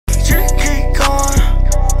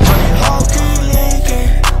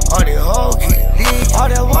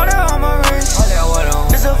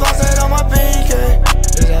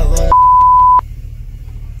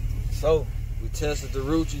with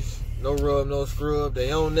the Ruccis. No rub, no scrub.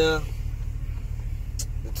 They on there.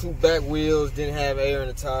 The two back wheels didn't have air in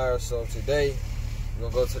the tires, so today we're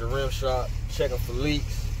gonna go to the rim shop, checking for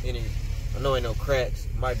leaks. I know ain't no cracks.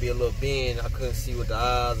 Might be a little bend. I couldn't see with the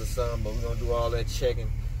eyes or something, but we're gonna do all that checking.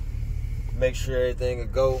 Make sure everything will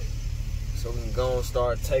go, so we can go and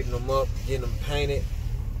start taping them up, getting them painted.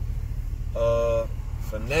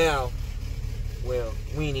 For now, well,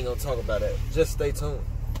 we ain't even gonna talk about that. Just stay tuned.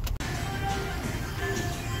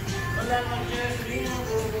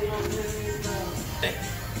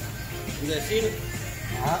 You guys seen it?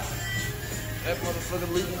 That motherfucker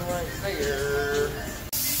leaking right there.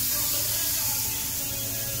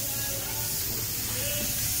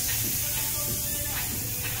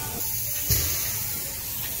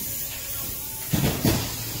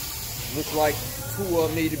 Looks like two of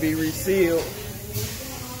them need to be resealed.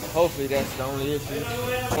 Hopefully that's the only issue.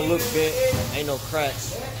 Don't look bent, ain't no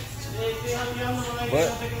cracks.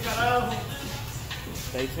 But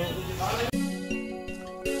stay tuned.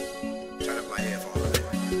 Turn up my headphones.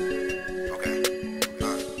 Okay.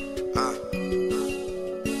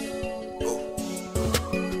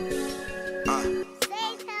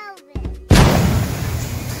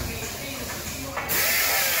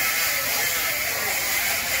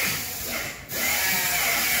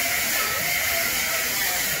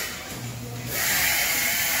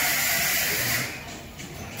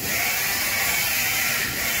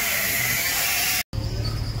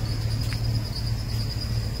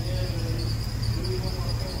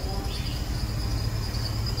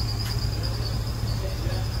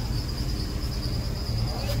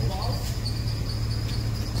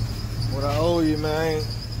 What I owe you, man.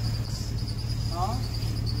 Huh?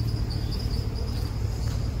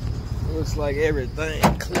 Looks like everything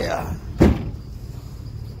clear.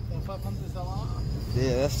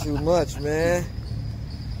 Yeah, that's too much, man.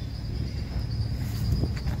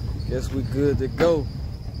 Guess we good to go.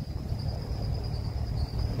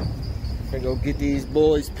 Gonna go get these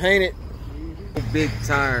boys painted. Big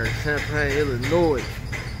Tire, Champaign, Illinois.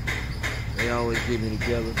 They always get me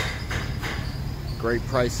together. Great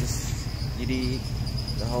prices. You dig?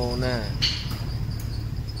 The whole nine.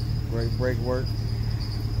 Great brake work.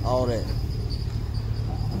 All that.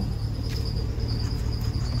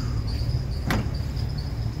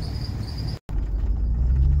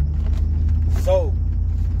 So,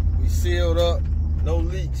 we sealed up, no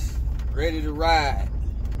leaks, ready to ride.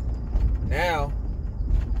 Now,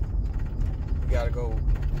 we gotta go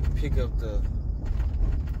pick up the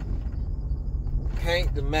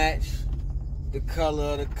paint to match the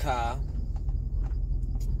color of the car.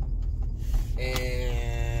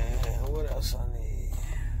 And what else I need?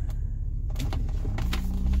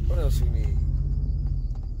 What else we need?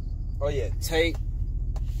 Oh yeah, tape.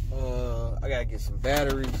 I gotta get some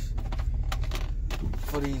batteries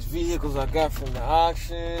for these vehicles I got from the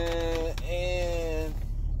auction, and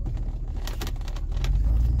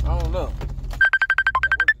I don't know.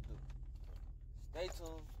 Stay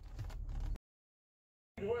tuned.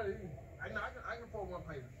 I can pull one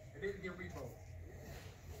paper and then get repo.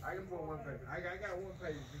 I can pull one paper. I got one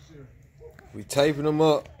page for sure. We taping them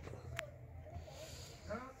up.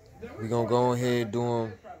 We gonna go ahead and do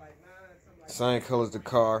them same color as the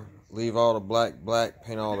car. Leave all the black,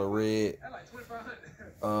 paint all the red.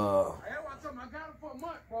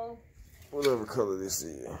 Whatever color this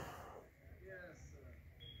is.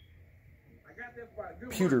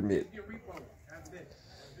 Pewter mid.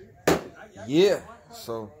 Yeah,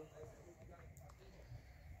 so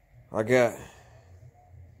I got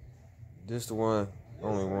this the one,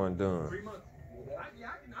 only one done.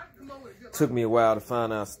 Took me a while to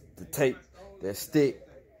find out the tape that stick.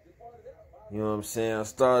 You know what I'm saying? I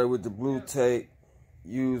started with the blue tape,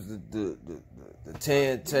 used the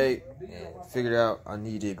tan tape, and figured out I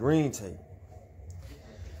needed green tape.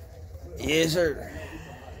 Yes, sir.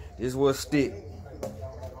 This was stick.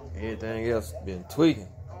 Everything else been tweaking.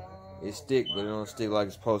 It stick, but it don't stick like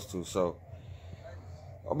it's supposed to. So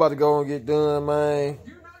I'm about to go and get done, man,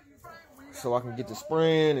 so I can get the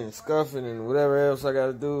spraying and scuffing and whatever else I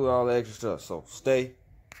gotta do, all the extra stuff. So stay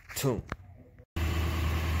tuned.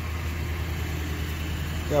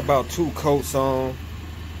 Got about 2 coats on.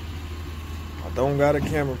 I don't got a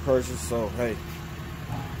camera person, so hey,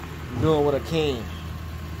 I'm doing what I can.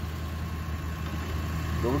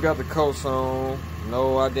 But we got the coats on.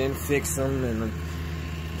 No, I didn't fix them and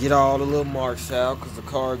get all the little marks out, because the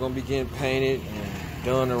car is gonna be getting painted and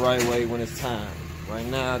done the right way when it's time. Right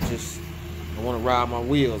now, I want to ride my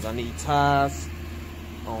wheels. I need tires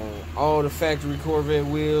on all the factory Corvette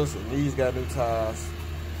wheels, and these got new tires.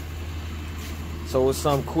 So it's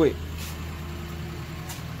something quick.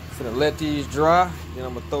 Finna let these dry, then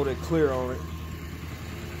I'm gonna throw that clear on it.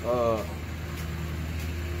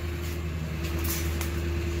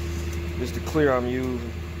 This is the clear I'm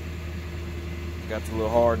using. Got the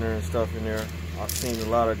little hardener and stuff in there. I've seen a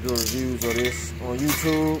lot of good reviews of this on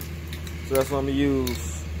YouTube, so that's what I'm gonna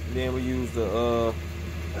use. And then we use the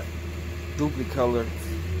Duplicolor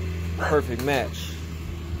Perfect Match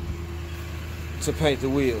to paint the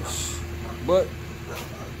wheels. But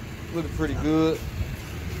looking pretty good.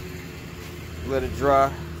 Let it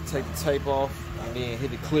dry, take the tape off, and then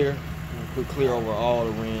hit it clear. And put clear over all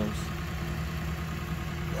the rims.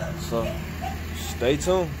 So stay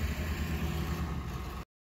tuned.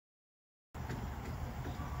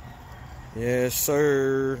 Yes,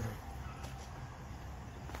 sir.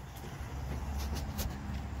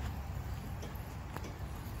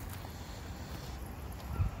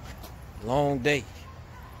 Long day,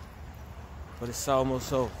 but it's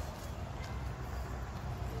almost over.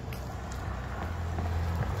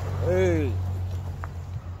 Hey,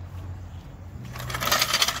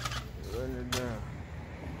 run it down.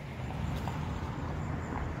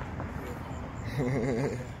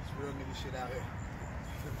 It's real nigga shit out here.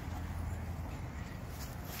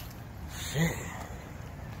 Shit.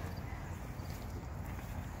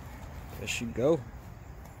 There she go.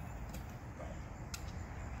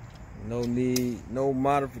 No need, no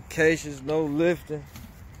modifications, no lifting.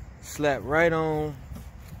 Slap right on.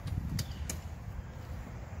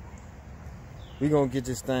 We gonna get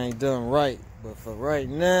this thing done right, but for right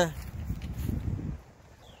now,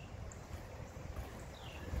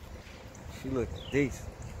 she looking decent.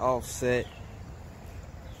 Offset.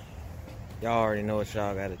 Y'all already know what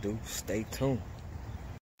y'all gotta do. Stay tuned.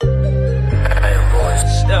 Hey, boy,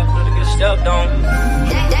 stuff, really good stuff, don't.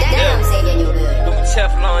 Damn, say that you good.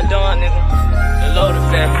 Teflon Dawn, nigga. The loaded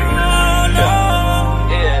family.